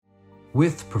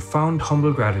with profound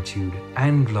humble gratitude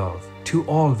and love to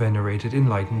all venerated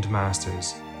enlightened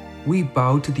masters. We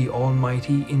bow to the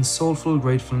Almighty in soulful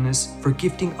gratefulness for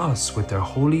gifting us with their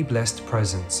holy blessed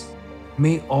presence.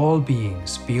 May all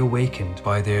beings be awakened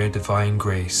by their divine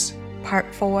grace. Part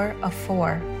 4 of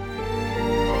 4.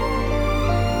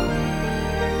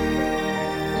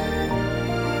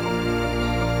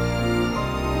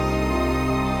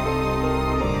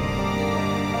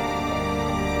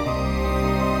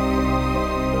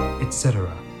 Etc.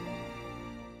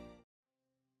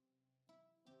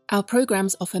 Our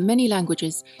programs offer many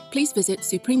languages. Please visit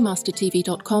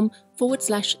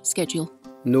suprememastertv.com/schedule.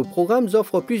 Nos programmes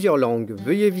offrent plusieurs langues.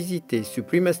 Veuillez visiter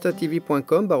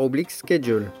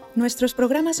suprememastertv.com/schedule. Nuestros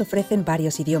programas ofrecen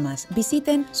varios idiomas.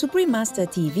 Visiten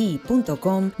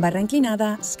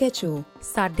suprememastertv.com/schedule.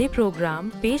 ਸਾਡੇ programme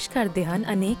ਪੇਸ਼ ਕਰਦੇ ਹਨ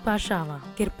ਅਨੇਕ ਭਾਸ਼ਾਵਾਂ।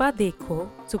 ਕਿਰਪਾ ਦੇਖੋ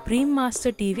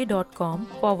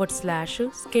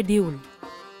suprememastertv.com/schedule.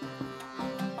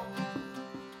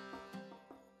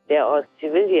 There are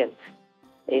civilians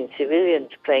in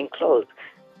civilians' plain clothes,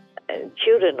 and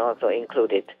children also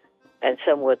included, and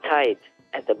some were tied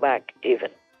at the back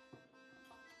even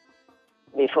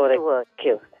before they were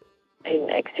killed in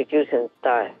execution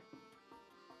style.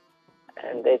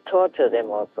 And they torture them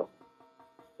also.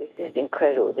 This is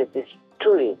incredible. This is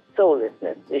truly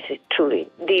soullessness. This is truly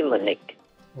demonic.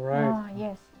 Right.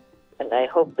 Yes. And I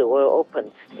hope the world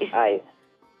opens its eyes,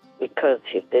 because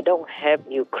if they don't have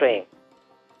Ukraine,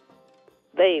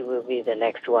 they will be the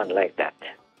next one like that.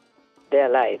 Their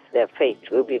life, their fate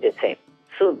will be the same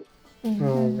soon.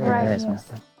 Right. Yes, Yes.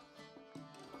 Master.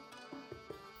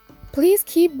 Please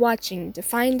keep watching to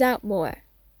find out more.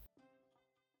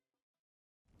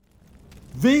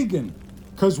 Vegan,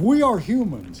 because we are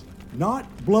humans, not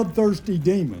bloodthirsty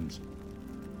demons.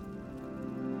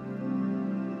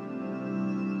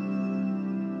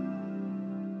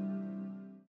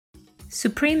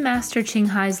 Supreme Master Ching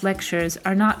Hai's lectures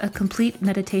are not a complete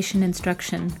meditation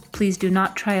instruction. Please do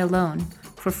not try alone.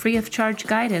 For free of charge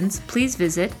guidance, please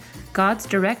visit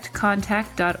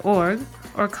godsdirectcontact.org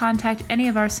or contact any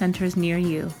of our centers near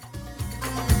you.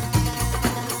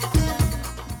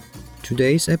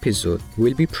 Today's episode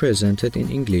will be presented in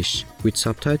English with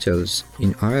subtitles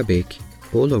in Arabic,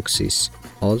 Oloksis,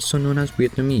 also known as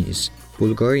Vietnamese,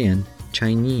 Bulgarian,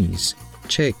 Chinese,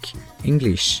 Czech,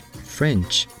 English,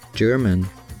 French, German,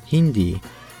 Hindi,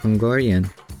 Hungarian,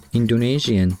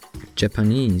 Indonesian,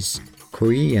 Japanese,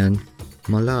 Korean,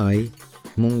 Malay,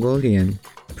 Mongolian,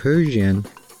 Persian,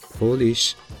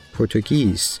 Polish,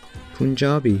 Portuguese,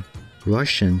 Punjabi,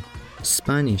 Russian,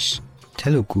 Spanish,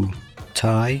 Telugu,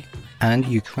 Thai, and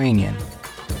Ukrainian.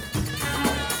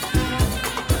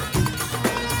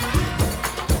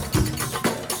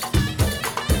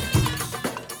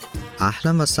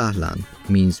 Ahlan wa sahlan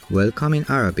means welcome in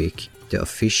Arabic, the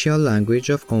official language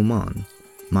of Oman.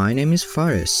 My name is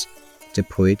Fares. The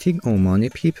poetic Omani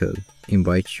people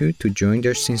invite you to join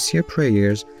their sincere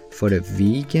prayers for a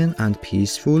vegan and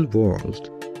peaceful world.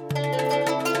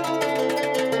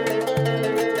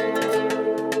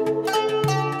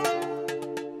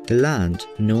 The land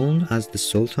known as the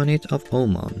Sultanate of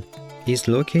Oman is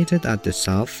located at the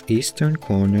southeastern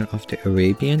corner of the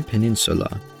Arabian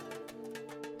Peninsula.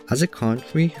 As a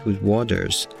country whose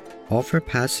waters offer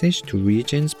passage to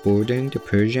regions bordering the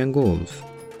Persian Gulf,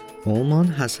 Oman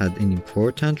has had an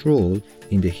important role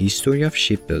in the history of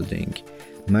shipbuilding,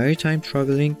 maritime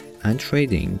traveling, and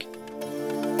trading.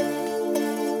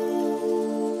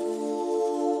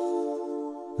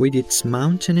 With its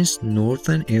mountainous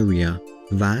northern area,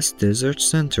 vast desert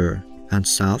center, and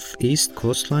southeast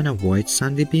coastline of white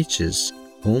sandy beaches,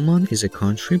 Oman is a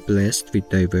country blessed with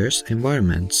diverse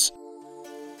environments.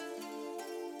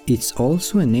 It's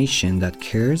also a nation that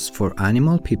cares for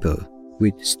animal people,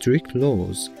 with strict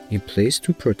laws in place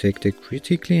to protect the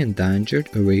critically endangered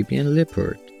Arabian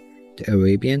leopard, the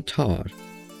Arabian tahr,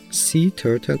 sea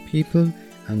turtle people,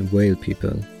 and whale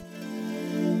people.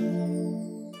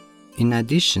 In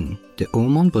addition, the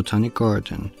Oman Botanic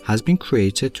Garden has been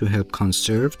created to help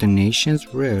conserve the nation's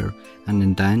rare and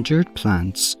endangered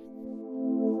plants.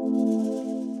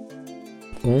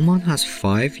 Oman has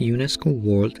 5 UNESCO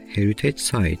World Heritage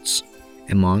Sites,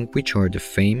 among which are the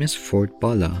famous Fort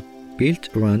Bala, built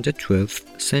around the 12th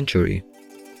century,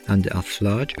 and the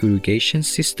Aflaj irrigation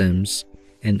systems,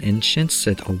 an ancient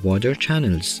set of water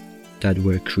channels that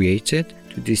were created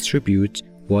to distribute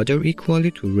water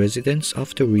equally to residents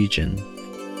of the region.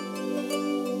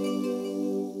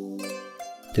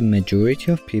 The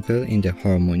majority of people in the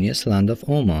harmonious land of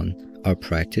Oman are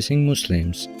practicing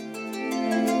Muslims.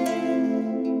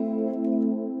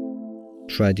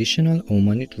 Traditional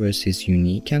Omani dress is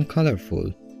unique and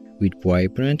colorful, with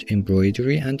vibrant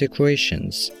embroidery and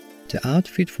decorations. The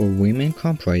outfit for women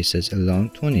comprises a long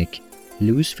tunic,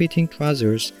 loose-fitting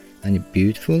trousers, and a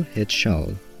beautiful head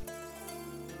shawl.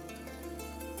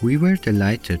 We were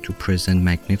delighted to present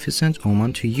magnificent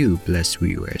Oman to you, blessed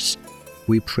viewers.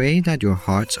 We pray that your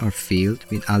hearts are filled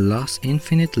with Allah's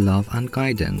infinite love and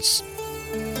guidance.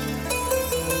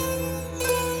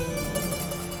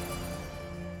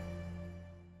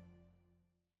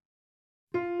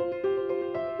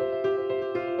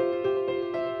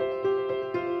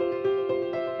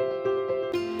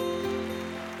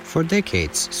 For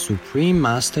decades, Supreme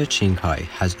Master Ching Hai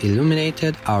has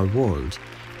illuminated our world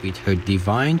with her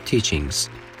divine teachings.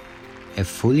 A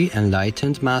fully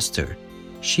enlightened master,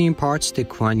 she imparts the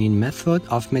Kuan Yin method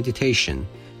of meditation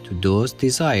to those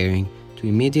desiring to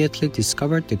immediately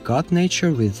discover the God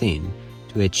nature within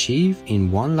to achieve in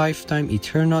one lifetime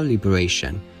eternal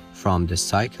liberation from the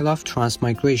cycle of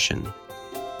transmigration.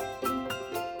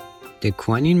 The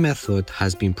Kuan Yin method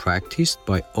has been practiced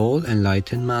by all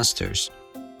enlightened masters,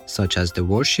 such as the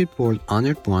worshipped world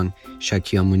honored one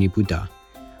Shakyamuni Buddha,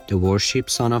 the worshipped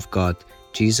Son of God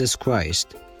Jesus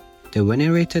Christ, the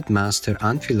venerated master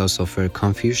and philosopher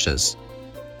Confucius,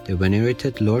 the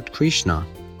venerated Lord Krishna,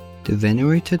 the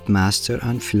venerated master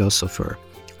and philosopher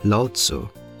Lao Tzu,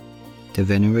 the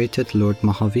venerated Lord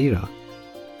Mahavira,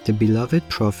 the beloved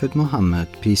Prophet Muhammad,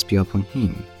 peace be upon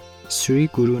him, Sri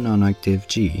Guru Nanak Dev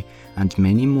Ji, and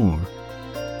many more.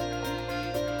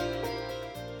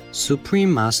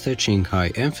 Supreme Master Ching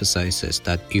Hai emphasizes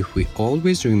that if we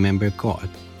always remember God,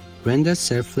 render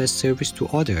selfless service to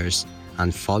others,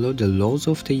 and follow the laws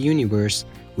of the universe,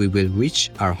 we will reach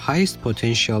our highest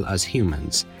potential as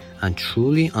humans and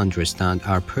truly understand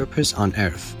our purpose on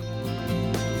earth.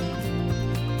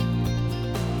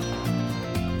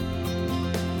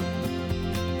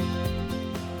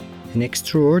 An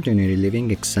extraordinary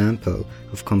living example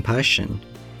of compassion,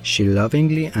 she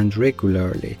lovingly and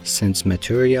regularly sends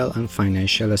material and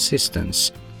financial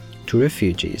assistance to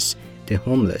refugees, the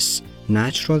homeless,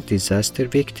 natural disaster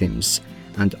victims,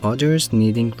 and others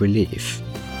needing relief.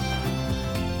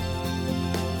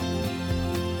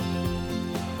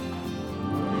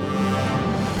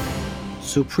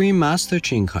 Supreme Master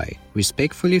Ching Hai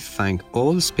respectfully thank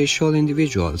all special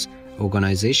individuals,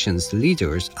 organizations,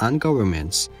 leaders, and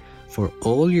governments for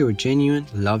all your genuine,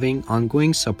 loving,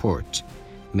 ongoing support.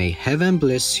 May heaven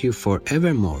bless you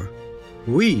forevermore.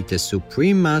 We, the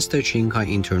Supreme Master Ching Hai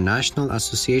International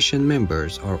Association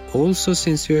members, are also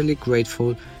sincerely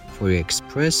grateful for your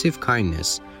expressive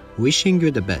kindness, wishing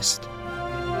you the best.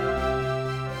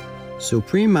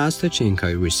 Supreme Master Ching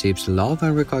Hai receives love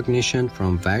and recognition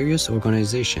from various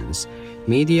organizations,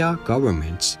 media,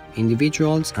 governments,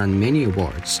 individuals, and many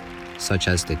awards, such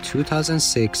as the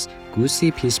 2006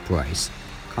 Gusi Peace Prize,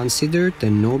 considered the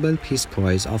Nobel Peace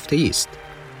Prize of the East,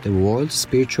 the World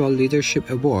Spiritual Leadership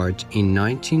Award in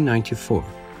 1994,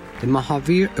 the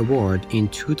Mahavir Award in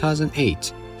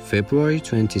 2008, February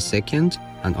 22nd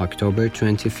and October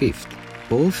 25th,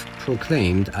 both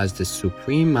proclaimed as the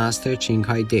Supreme Master Ching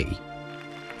Hai Day,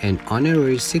 an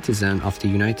honorary citizen of the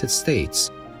United States,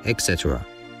 etc.,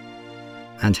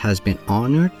 and has been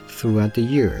honored throughout the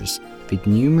years with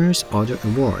numerous other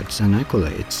awards and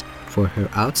accolades for her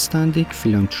outstanding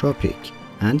philanthropic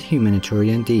and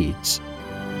humanitarian deeds.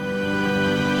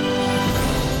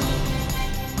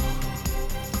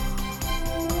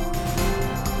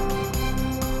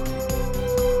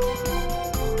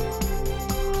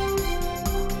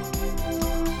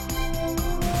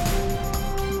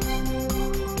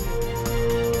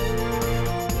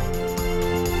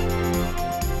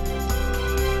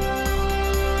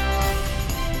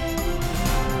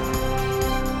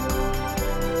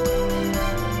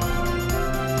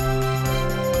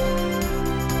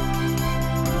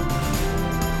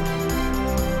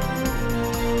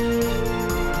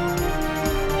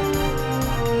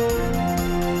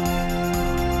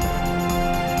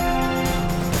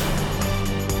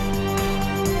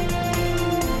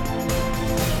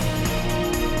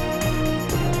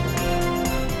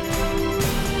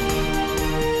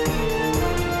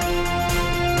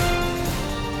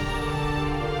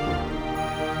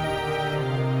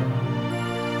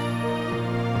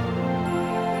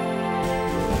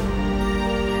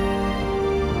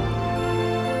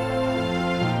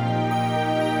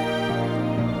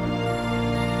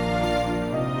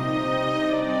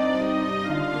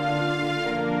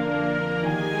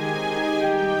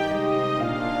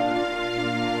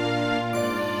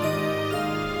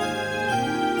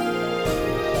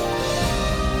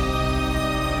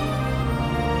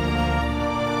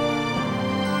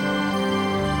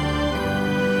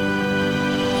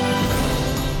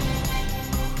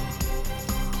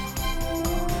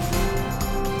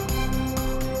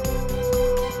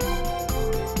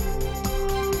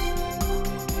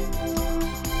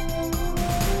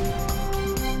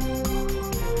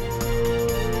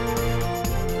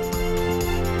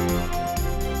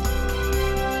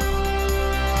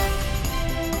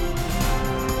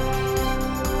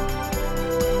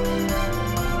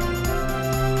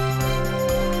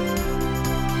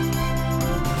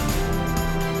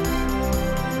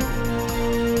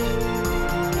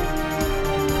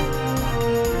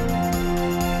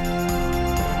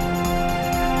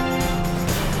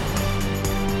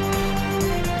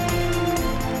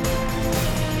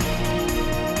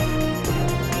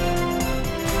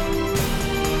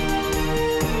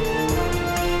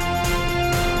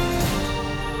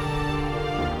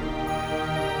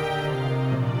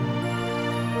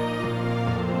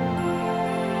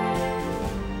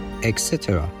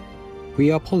 etc.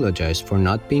 We apologize for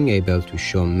not being able to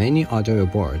show many other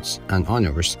awards and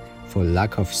honors for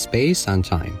lack of space and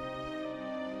time.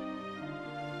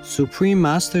 Supreme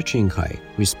Master Ching Hai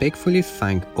respectfully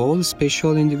thank all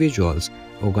special individuals,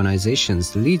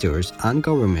 organizations, leaders, and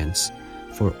governments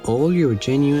for all your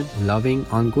genuine, loving,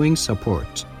 ongoing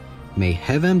support. May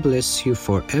heaven bless you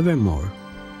forevermore.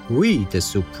 We, the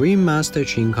Supreme Master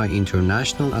Ching Hai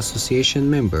International Association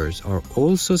members, are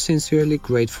also sincerely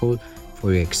grateful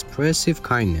for your expressive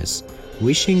kindness,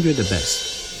 wishing you the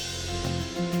best.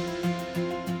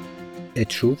 A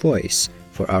true voice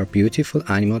for our beautiful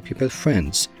animal people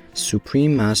friends,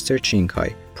 Supreme Master Ching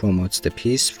Hai promotes the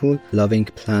peaceful, loving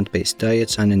plant-based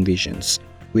diets and envisions,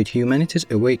 with humanity's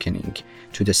awakening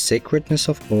to the sacredness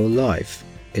of all life,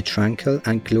 a tranquil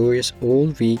and glorious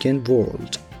all-vegan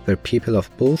world where people of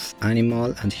both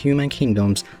animal and human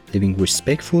kingdoms live in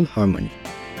respectful harmony.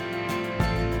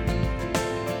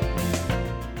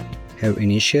 Her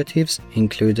initiatives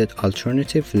included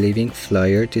alternative living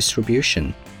flyer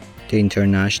distribution, the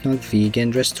international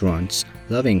vegan restaurants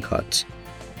Loving Cut,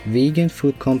 vegan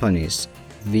food companies,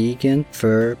 vegan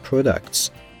fur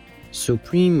products,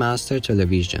 Supreme Master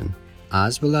Television,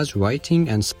 as well as writing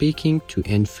and speaking to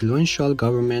influential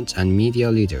government and media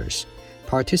leaders,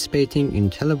 participating in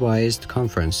televised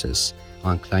conferences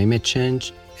on climate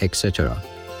change, etc.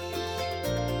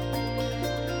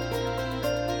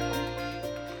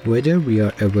 Whether we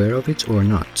are aware of it or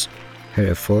not, her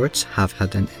efforts have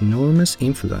had an enormous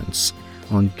influence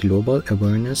on global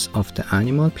awareness of the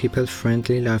animal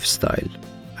people-friendly lifestyle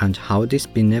and how this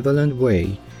benevolent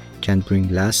way can bring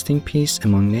lasting peace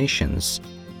among nations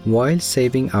while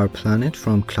saving our planet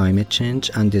from climate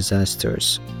change and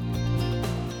disasters.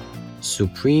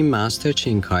 Supreme Master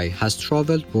Ching Hai has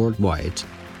traveled worldwide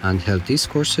and held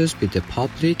discourses with the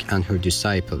public and her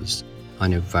disciples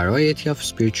on a variety of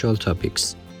spiritual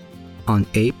topics. On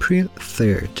April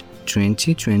 3rd,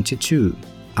 2022,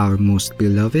 our most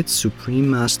beloved Supreme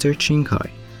Master Ching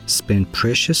Hai spent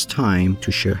precious time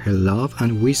to share her love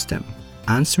and wisdom,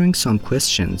 answering some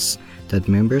questions that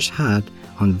members had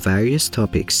on various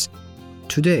topics.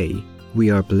 Today, we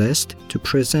are blessed to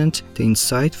present the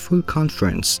insightful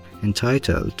conference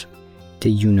entitled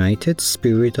The United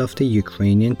Spirit of the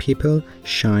Ukrainian People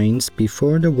Shines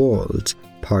Before the World,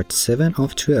 Part 7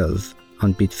 of 12,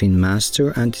 on Between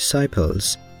Master and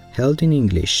Disciples, held in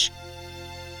English.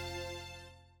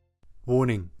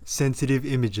 Warning: sensitive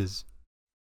images.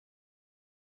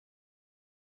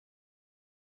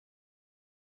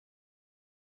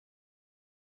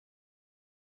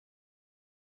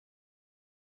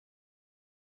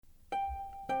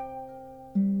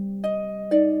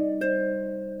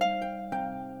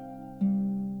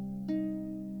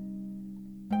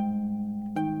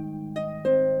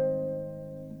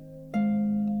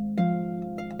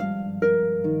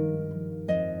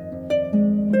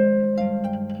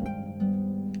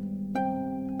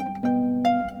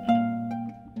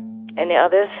 Any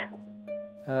others?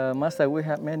 Master, we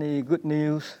have many good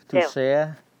news to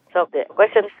share. So the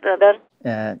questions are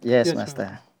done? Yes,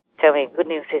 Master. Tell me, good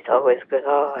news is always good.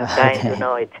 Oh, I'm dying to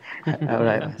know it. All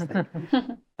right, Master.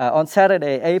 On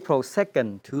Saturday, April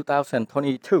 2nd,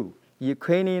 2022,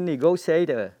 Ukrainian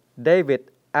negotiator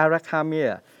David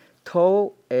Arakhamia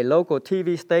told a local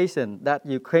TV station that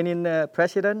Ukrainian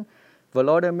President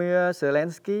Volodymyr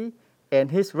Zelensky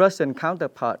and his Russian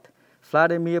counterpart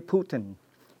Vladimir Putin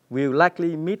will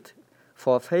likely meet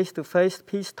for face-to-face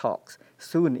peace talks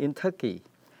soon in Turkey.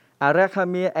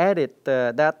 Arakhamia added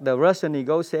that the Russian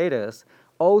negotiators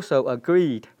also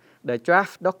agreed the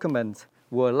draft documents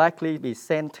will likely be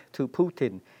sent to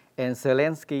Putin and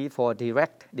Zelensky for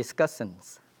direct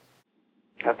discussions.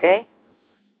 Okay.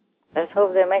 Let's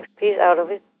hope they make peace out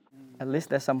of it. At least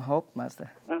there's some hope, Master.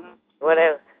 Mm-hmm. What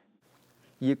else?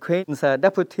 Ukraine's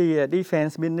Deputy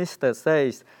Defense Minister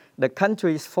says the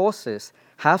country's forces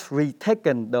have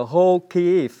retaken the whole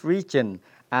Kyiv region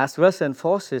as Russian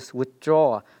forces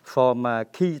withdraw from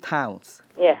key towns.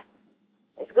 Yeah,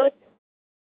 it's good.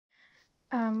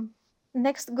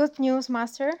 Next good news,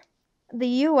 Master. The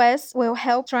U.S. will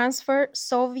help transfer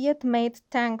Soviet-made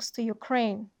tanks to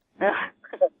Ukraine.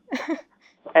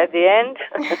 At the end,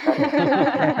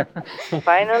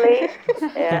 finally,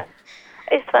 yeah.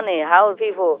 It's funny how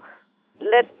people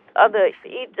let others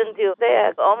eat until they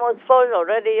are almost full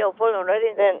already,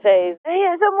 then say,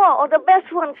 hey, some more, or the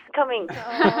best one's coming.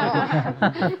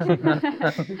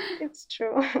 It's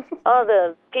true. All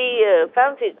the key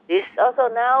fancies is also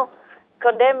now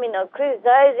condemning or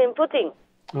criticizing Putin.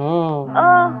 Oh.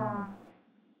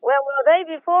 Where were they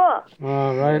before?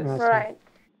 Oh, right. Right.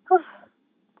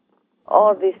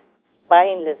 All this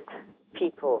spineless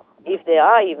people, if there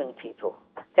are even people.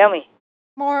 Tell me.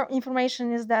 More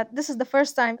information is that this is the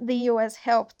first time the US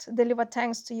helped deliver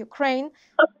tanks to Ukraine.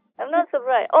 I'm not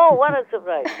surprised. Oh, what a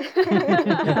surprise.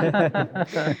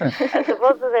 I'm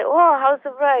supposed to say, oh, how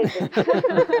surprising.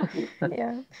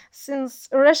 Yeah. Since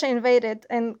Russia invaded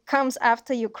and comes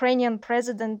after Ukrainian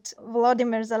President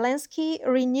Volodymyr Zelensky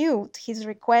renewed his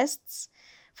requests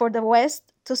for the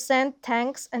West to send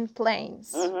tanks and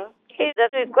planes. Mm-hmm. He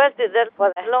has requested that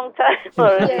for a long time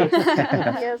already.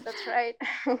 Yes, yes, that's right.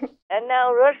 And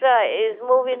now Russia is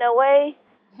moving away.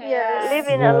 Yes.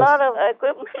 Leaving a lot of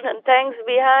equipment and tanks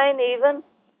behind even,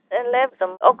 and left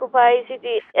some occupied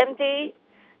city empty,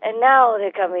 and now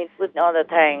they come in with all the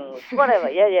tanks, whatever,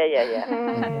 yeah.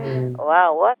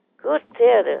 Wow, what good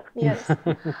theater. Yes,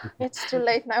 it's too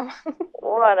late now.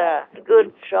 What a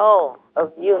good show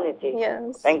of unity.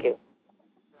 Yes. Thank you.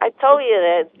 I told you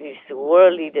that these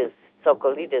world leaders,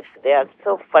 so-called leaders, they are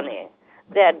so funny.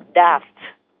 They are daft,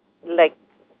 like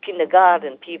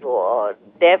kindergarten people, or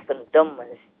deaf and dumb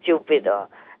and stupid or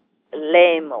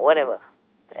lame or whatever,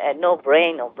 and no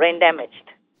brain or brain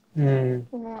damaged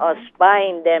or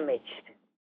spine damaged.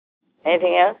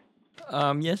 Anything else?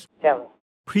 Yes. Tell me.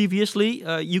 Previously,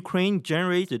 Ukraine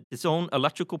generated its own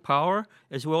electrical power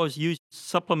as well as used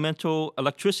supplemental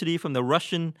electricity from the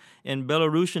Russian and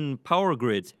Belarusian power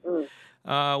grids.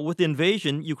 With the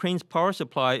invasion, Ukraine's power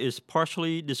supply is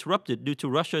partially disrupted due to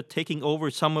Russia taking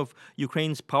over some of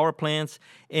Ukraine's power plants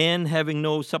and having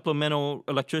no supplemental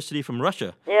electricity from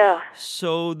Russia. Yeah.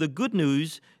 So the good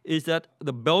news is that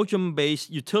the Belgium-based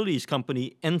utilities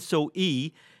company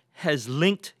ENSO-E has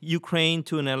linked Ukraine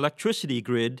to an electricity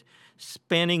grid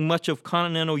spanning much of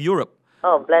continental Europe.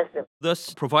 Oh, bless them.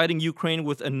 Thus providing Ukraine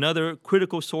with another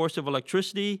critical source of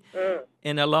electricity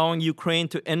and allowing Ukraine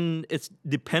to end its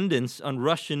dependence on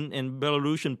Russian and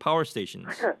Belarusian power stations.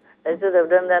 They should have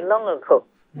done that long ago.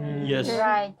 Yes.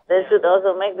 Right. They should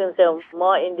also make themselves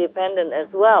more independent as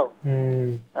well.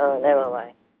 Oh, never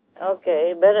mind.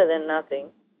 Okay, better than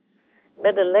nothing.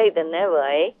 Better late than never,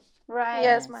 eh? Right.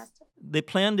 Yes, Master. They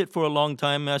planned it for a long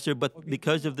time, Master, but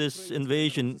because of this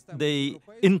invasion, they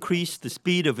increased the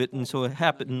speed of it, and so it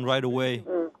happened right away.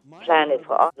 Planned it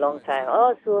for a long time.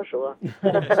 Oh, sure.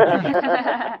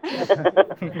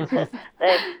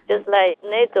 Just like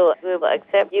NATO will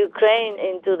accept Ukraine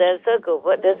into their circle,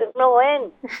 but there's no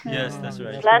end. Yes, that's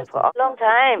right. Planned for a long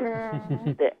time.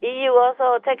 The EU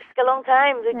also takes a long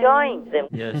time to join them.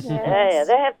 Yes. Yeah,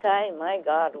 they have time. My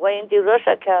God, wait until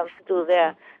Russia comes to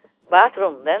their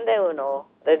bathroom, then they will know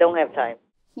they don't have time.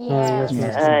 Yes.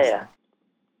 Yeah.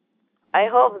 I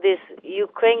hope this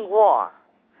Ukraine war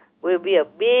will be a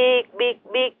big,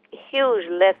 huge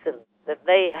lesson that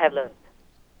they have learned.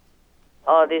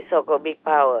 All this so-called big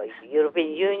power,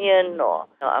 European Union or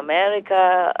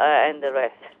America and the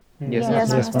rest. Yes,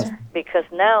 Master. Because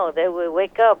now they will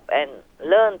wake up and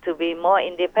learn to be more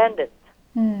independent.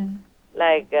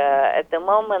 Like at the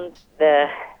moment, the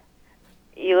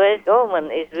U.S.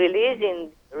 government is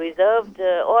releasing reserved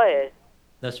oil.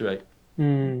 That's right.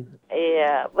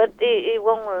 Yeah, but it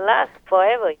won't last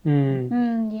forever.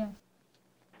 Yes.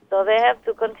 So they have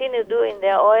to continue doing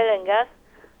their oil and gas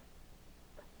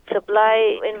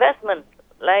supply investment,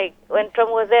 like when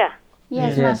Trump was there.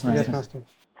 Yes, Master.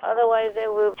 Otherwise, they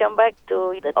will jump back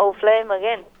to the old flame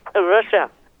again, Russia.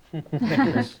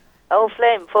 Old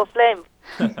flame, for flame.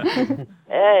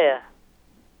 Yeah.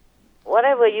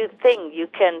 Whatever you think you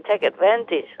can take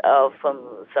advantage of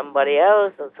from somebody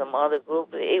else or some other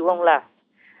group, it won't last.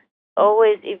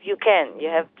 Always, if you can, you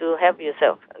have to help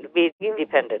yourself and be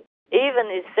independent. Even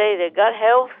it say that God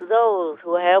helps those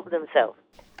who help themselves.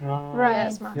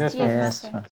 Right. Yes,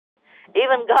 Master.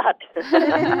 Even God.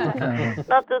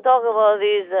 Not to talk about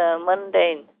these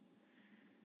mundane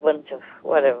bunch of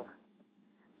whatever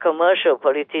commercial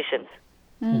politicians.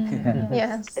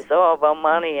 Yes. It's all about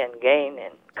money and gain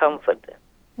and comfort.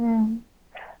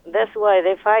 That's why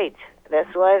they fight.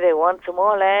 That's why they want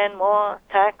more land, more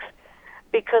tax,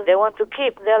 because they want to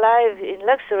keep their lives in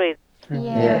luxury.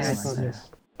 Yes.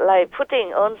 Like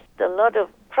putting on a lot of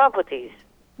properties.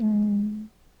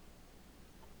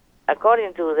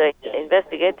 According to the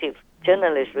investigative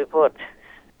journalist report,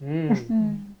 he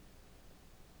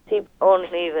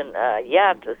owns even a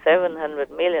yacht, $700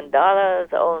 million,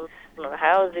 owns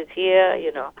houses here,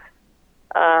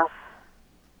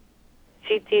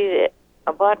 city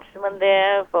apartment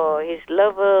there for his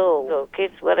lover or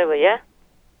kids, whatever, yeah?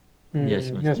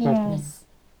 Yes.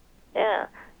 Yeah,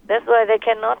 that's why they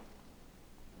cannot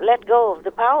let go of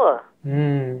the power.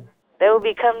 They will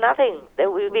become nothing. They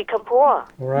will become poor.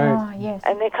 Right. Yes.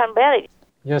 And they can't bear it.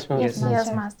 Yes, Master.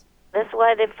 Yes, Master. That's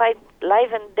why they fight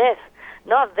life and death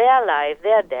not their life,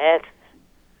 their death.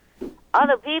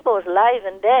 Other people's life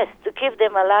and death to keep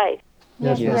them alive.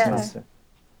 Yes, Master.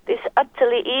 This is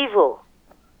utterly evil,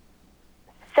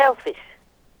 selfish,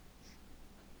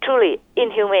 truly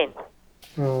inhumane.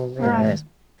 Right.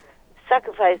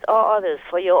 Sacrifice all others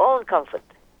for your own comfort.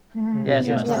 Yes,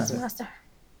 Yes, Master. Master.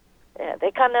 Yeah,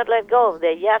 they cannot let go of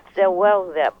their yachts, their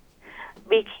wealth, their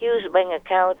big, huge bank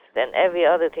accounts, and every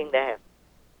other thing they have.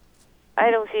 I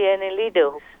don't see any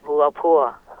leader who are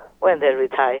poor when they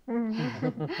retire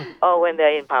or when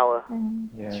they're in power.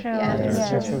 Yes.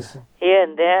 Here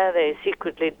and there, they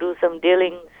secretly do some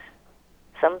dealings,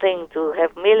 something to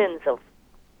have millions of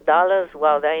dollars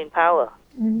while they're in power.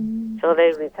 So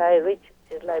they retire rich,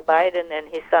 just like Biden and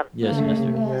his son. Yes,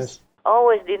 Master. Yes.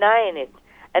 Always denying it.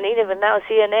 And even now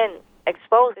CNN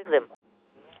exposes them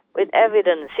with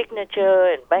evidence,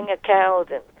 signature and bank account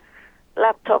and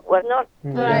laptop, whatnot.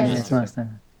 Right. Yes, Master.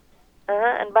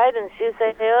 And Biden still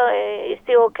says, oh, it's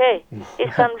still okay.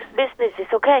 His son's business is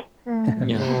okay.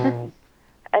 Yeah.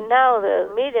 And now the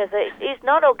media say, it's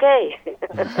not okay.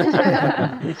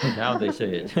 Now they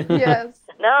say it. Yes.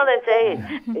 Now they say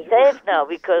it's safe now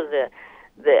because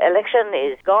the election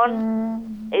is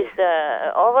gone, it's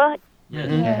over.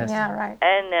 Yes. Yeah, right.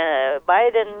 And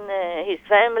Biden, his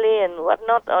family and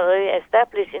whatnot already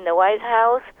established in the White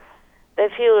House. They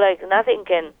feel like nothing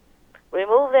can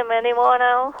remove them anymore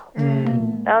now.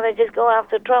 Now they just go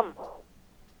after Trump.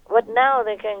 But now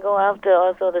they can go after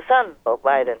also the son of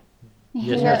Biden.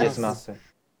 Yes, Yes. Master.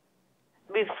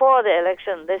 Before the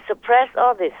election, they suppressed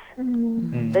all this.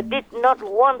 They did not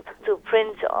want to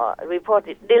print or report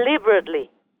it deliberately,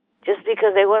 just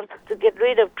because they want to get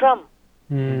rid of Trump.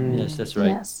 Yes, that's right.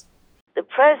 Yes. The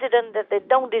president that they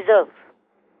don't deserve.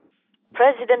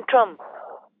 President Trump.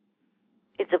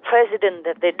 It's a president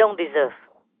that they don't deserve,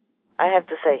 I have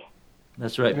to say.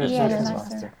 That's right, Master. Yes,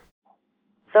 Master.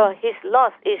 So his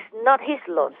loss is not his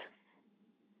loss.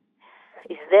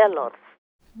 It's their loss.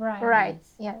 Right.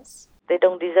 Yes. They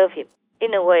don't deserve him.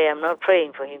 In a way, I'm not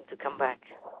praying for him to come back.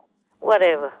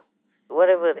 Whatever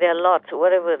their lot,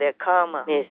 whatever their karma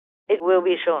is, it will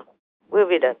be shown. Will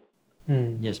be done.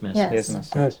 Yes, Master. Yes. Yes,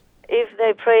 Master. Yes. If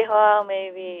they pray hard,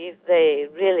 maybe if they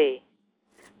really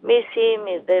miss him,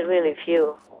 if they really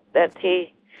feel that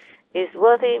he is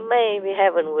worthy, maybe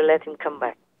heaven will let him come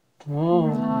back.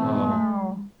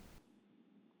 Oh.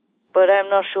 But I'm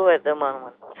not sure at the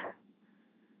moment.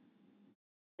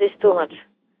 It's too much.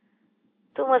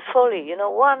 Too much folly,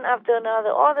 one after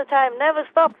another, all the time, never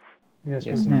stops. Yes.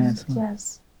 Yes, Master. Master.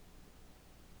 Yes.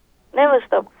 Never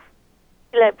stops.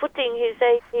 Like Putin,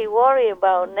 he worry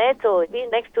about NATO being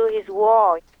next to his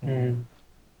war.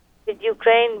 If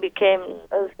Ukraine became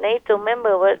a NATO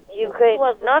member, but Ukraine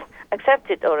was not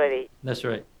accepted already. That's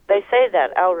right. They say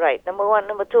that outright, number one.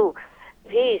 Number two,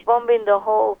 he is bombing the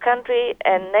whole country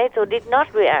and NATO did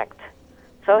not react.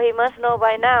 So he must know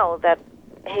by now that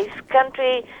his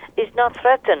country is not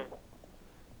threatened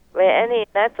by any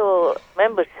NATO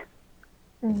members.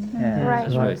 Right.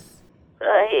 That's right.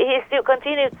 He still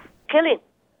continues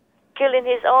killing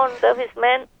his own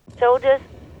servicemen, soldiers,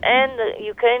 and the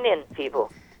Ukrainian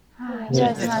people.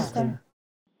 Yes, Master.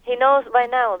 He knows by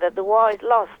now that the war is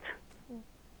lost.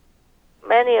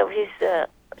 Many of his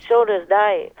soldiers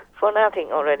died for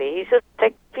nothing already. He should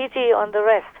take pity on the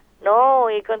rest. No,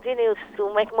 he continues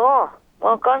to make more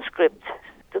conscripts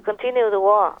to continue the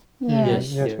war.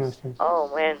 Yes. Yes, Master.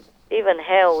 Oh man, even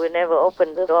hell will never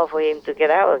open the door for him to get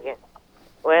out again.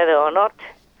 Whether or not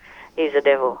he's a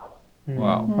devil.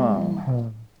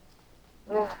 Wow.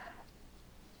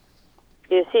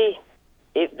 You see,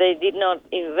 if they did not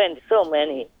invent so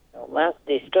many mass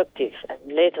destructive and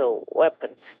lethal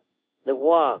weapons, the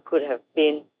war could have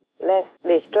been less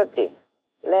destructive,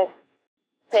 less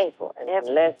painful, and have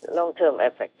less long-term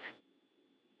effects.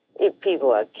 If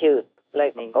people are killed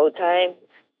like in old times,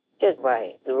 just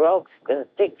by the rocks and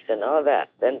sticks and all that,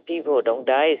 then people don't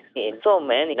die in so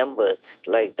many numbers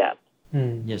like that.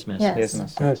 Yes, Master. Yes.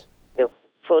 Master. Yes. The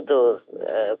photos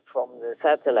from the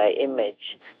satellite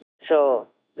image show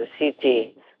the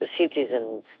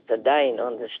citizens are dying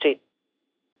on the street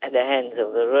at the hands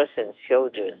of the Russian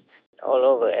soldiers all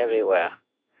over everywhere.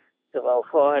 It's about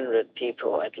 400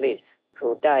 people at least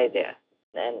who died there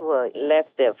and were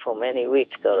left there for many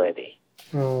weeks already.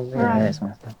 Right. Yes,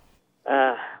 Master.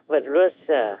 But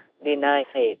Russia denied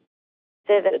it.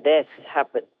 Said that the deaths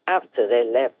happened after they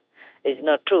left. It's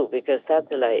not true because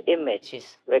satellite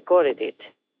images recorded it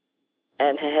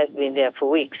and has been there for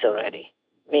weeks already,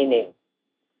 meaning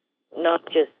not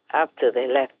just after they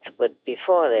left, but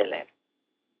before they left.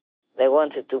 They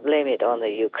wanted to blame it on the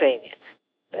Ukrainians.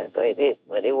 That's why it is,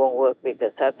 but it won't work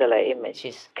because satellite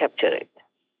images capture it.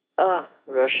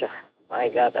 Russia. My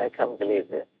God, I can't believe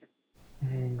this.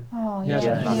 Oh, Yes,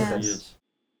 yes. yes.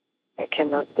 I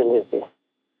cannot believe this.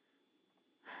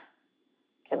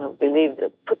 Cannot believe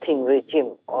the Putin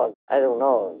regime, or I don't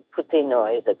know, Putin or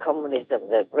is the communism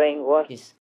that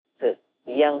brainwashes the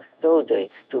young soldiers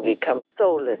to become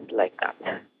soulless like that,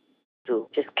 to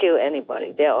just kill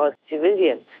anybody. There are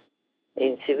civilians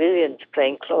in civilians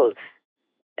plain clothes,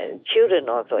 and children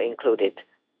also included,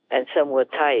 and some were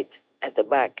tied at the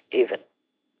back even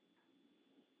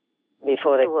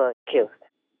before they were killed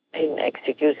in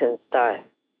execution style.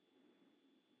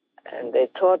 And they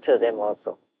torture them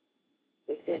also.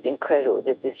 This is incredible.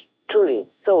 This is truly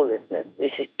soullessness.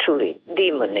 This is truly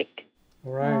demonic.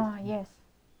 Right. Oh, yes.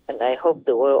 And I hope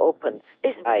the world opens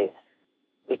its eyes,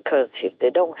 because if they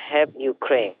don't have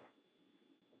Ukraine,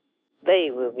 they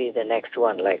will be the next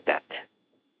one like that.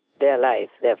 Their life,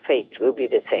 their fate will be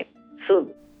the same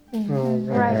soon. Mm-hmm.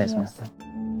 Right. Yes, Yes. Master.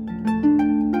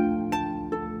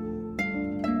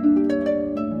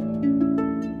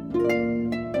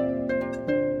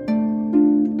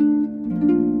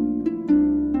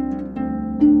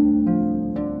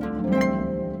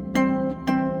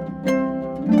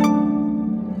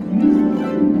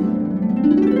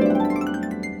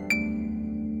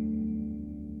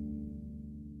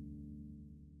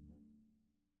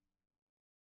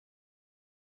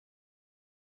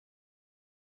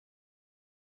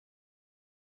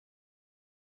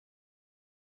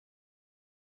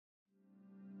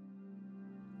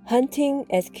 Hunting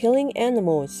as killing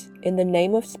animals in the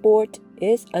name of sport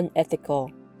is unethical.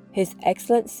 His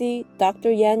Excellency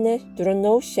Dr. Janusz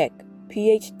Dronoshek,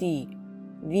 PhD,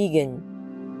 vegan.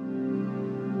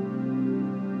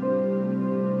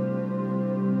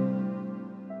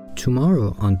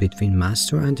 Tomorrow on Between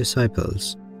Master and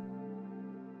Disciples.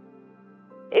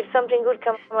 If something good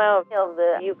comes out of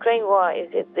the Ukraine war, is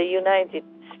it the united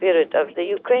spirit of the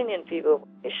Ukrainian people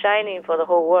is shining for the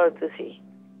whole world to see.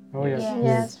 Oh, yes.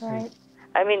 Yes, right.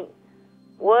 I mean,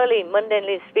 worldly,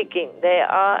 mundanely speaking, they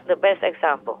are the best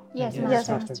example. Yes,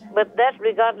 Master. But that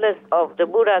regardless of the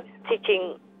Buddha's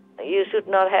teaching, you should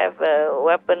not have a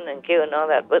weapon and kill and all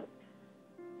that. But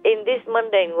in this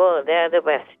mundane world, they are the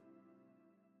best.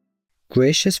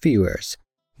 Gracious viewers,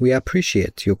 we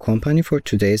appreciate your company for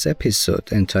today's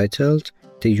episode entitled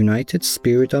The United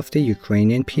Spirit of the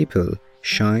Ukrainian People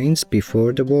Shines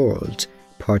Before the World,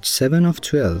 Part 7 of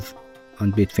 12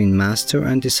 on Between Master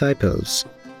and Disciples.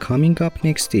 Coming up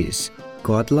next is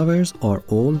God Lovers Are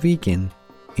All Vegan,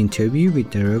 interview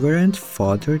with the Reverend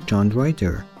Father John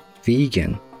Ryder,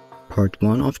 Vegan, Part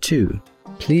 1 of 2.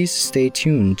 Please stay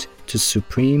tuned to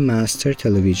Supreme Master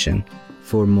Television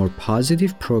for more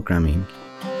positive programming.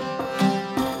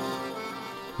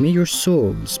 May your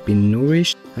souls be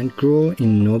nourished and grow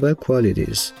in noble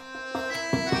qualities.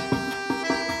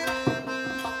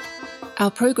 Our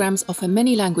programs offer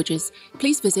many languages.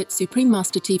 Please visit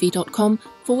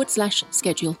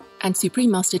suprememastertv.com/schedule and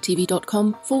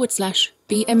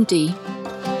suprememastertv.com/BMD.